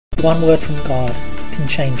One word from God can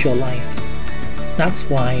change your life. That's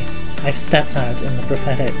why I've stepped out in the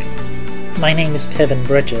prophetic. My name is Piven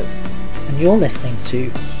Bridges, and you're listening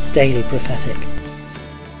to Daily Prophetic.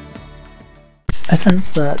 I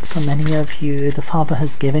sense that for many of you, the Father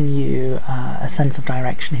has given you a sense of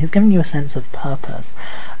direction. He's given you a sense of purpose,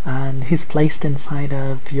 and He's placed inside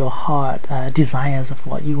of your heart desires of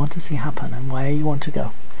what you want to see happen and where you want to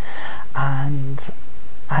go. And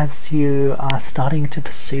as you are starting to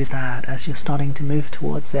pursue that, as you're starting to move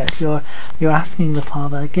towards it, you're asking the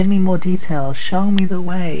Father, give me more details, show me the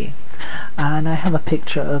way. And I have a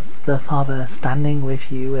picture of the Father standing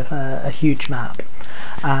with you with a huge map,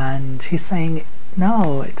 and He's saying,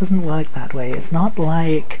 no, it doesn't work that way. It's not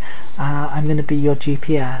like I'm going to be your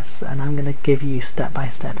GPS and I'm going to give you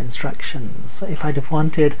step-by-step instructions. If I'd have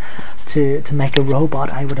wanted to make a robot,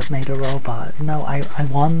 I would have made a robot. No, I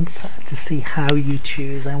want to see how you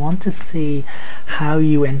choose. I want to see how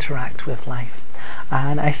you interact with life.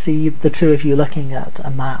 And I see the two of you looking at a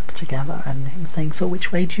map together and Him saying, so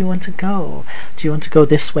which way do you want to go? Do you want to go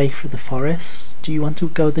this way through the forest? Do you want to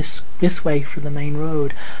go this way through the main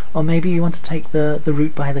road? Or maybe you want to take the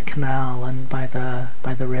route by the canal and by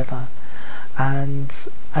the river. And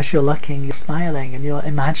as you're looking, you're smiling and you're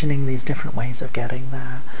imagining these different ways of getting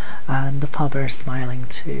there. And the Father is smiling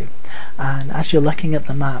too. And as you're looking at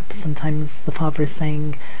the map, sometimes the Father is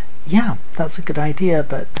saying, yeah, that's a good idea,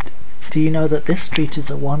 but do you know that this street is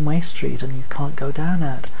a one-way street and you can't go down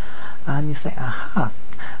it? And you say, aha.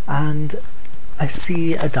 And I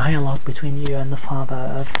see a dialogue between you and the Father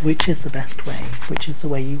of which is the best way, which is the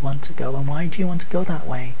way you want to go, and why do you want to go that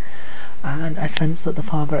way? And I sense that the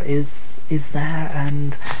Father is there,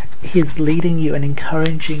 and He's leading you and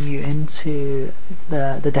encouraging you into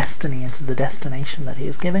the destiny, into the destination that He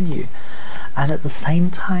has given you. And at the same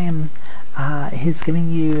time, He's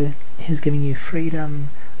giving you freedom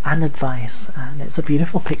and advice, and it's a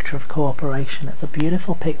beautiful picture of cooperation. It's a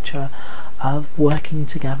beautiful picture of working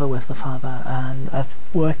together with the Father and of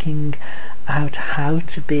working out how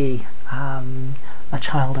to be a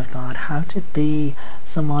child of God, how to be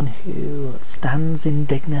someone who stands in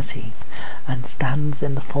dignity and stands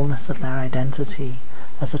in the fullness of their identity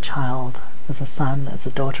as a child, as a son, as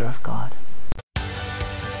a daughter of God.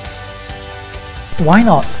 Why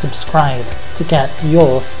not subscribe to get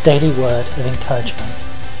your daily word of encouragement?